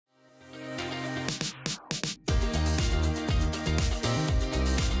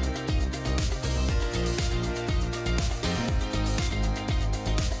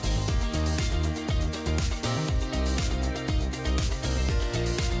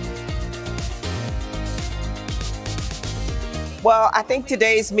Well, I think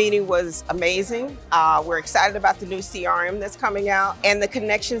today's meeting was amazing. We're excited about the new CRM that's coming out and the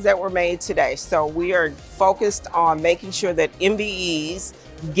connections that were made today. So we are focused on making sure that MBEs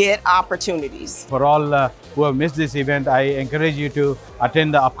get opportunities. For all who have missed this event, I encourage you to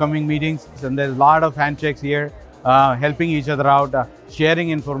attend the upcoming meetings. And there's a lot of handshakes here, helping each other out, sharing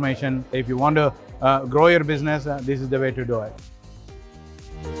information. If you want to grow your business, this is the way to do it.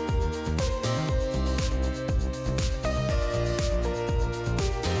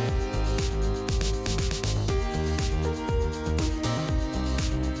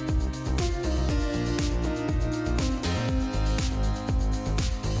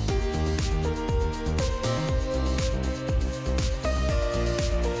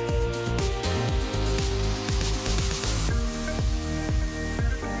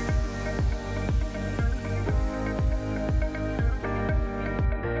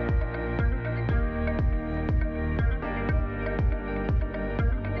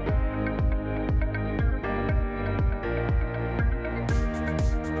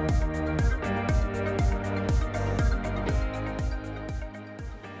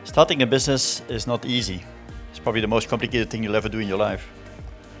 Starting a business is not easy. It's probably the most complicated thing you'll ever do in your life.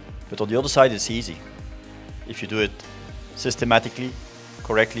 But on the other side, it's easy. If you do it systematically,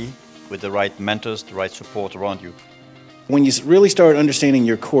 correctly, with the right mentors, the right support around you. When you really start understanding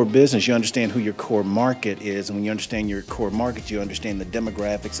your core business, you understand who your core market is. And when you understand your core market, you understand the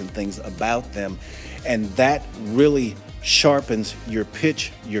demographics and things about them. And that really sharpens your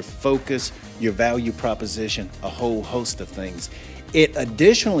pitch, your focus, your value proposition, a whole host of things. It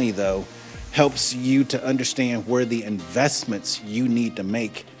additionally, though, helps you to understand where the investments you need to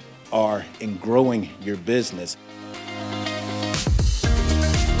make are in growing your business.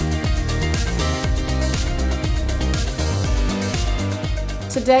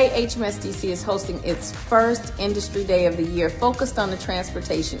 Today, HMSDC is hosting its first industry day of the year focused on the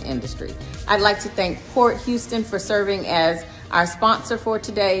transportation industry. I'd like to thank Port Houston for serving as our sponsor for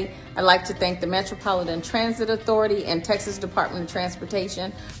today. I'd like to thank the Metropolitan Transit Authority and Texas Department of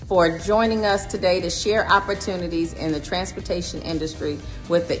Transportation for joining us today to share opportunities in the transportation industry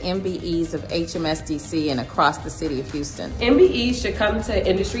with the MBEs of HMSDC and across the city of Houston. MBEs should come to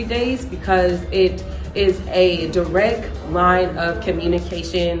industry days because it is a direct line of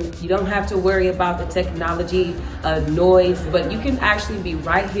communication. You don't have to worry about the technology noise, but you can actually be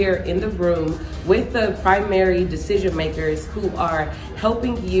right here in the room with the primary decision makers who are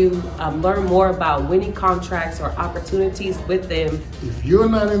helping you learn more about winning contracts or opportunities with them. If you're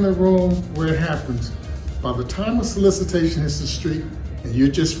not in the room where it happens, by the time a solicitation hits the street and you're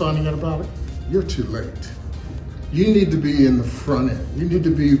just finding out about it, you're too late. You need to be in the front end. You need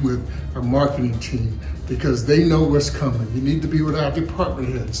to be with our marketing team because they know what's coming. You need to be with our department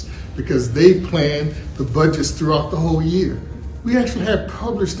heads because they plan the budgets throughout the whole year. We actually have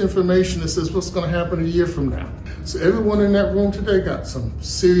published information that says what's going to happen a year from now. So everyone in that room today got some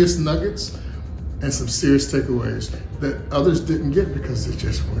serious nuggets and some serious takeaways that others didn't get because they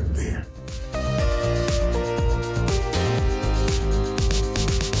just weren't there.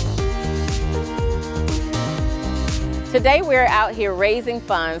 Today we're out here raising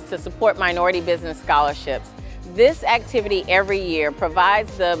funds to support minority business scholarships. This activity every year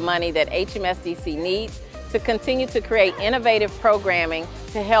provides the money that HMSDC needs to continue to create innovative programming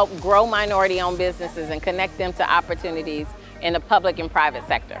to help grow minority-owned businesses and connect them to opportunities in the public and private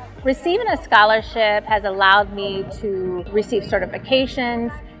sector. Receiving a scholarship has allowed me to receive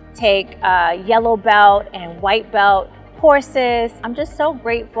certifications, take yellow belt and white belt courses. I'm just so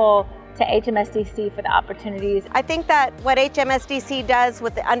grateful to HMSDC for the opportunities. I think that what HMSDC does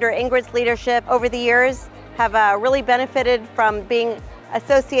under Ingrid's leadership over the years have really benefited from being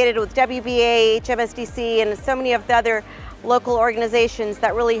associated with WBA, HMSDC, and so many of the other local organizations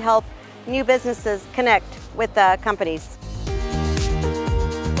that really help new businesses connect with companies.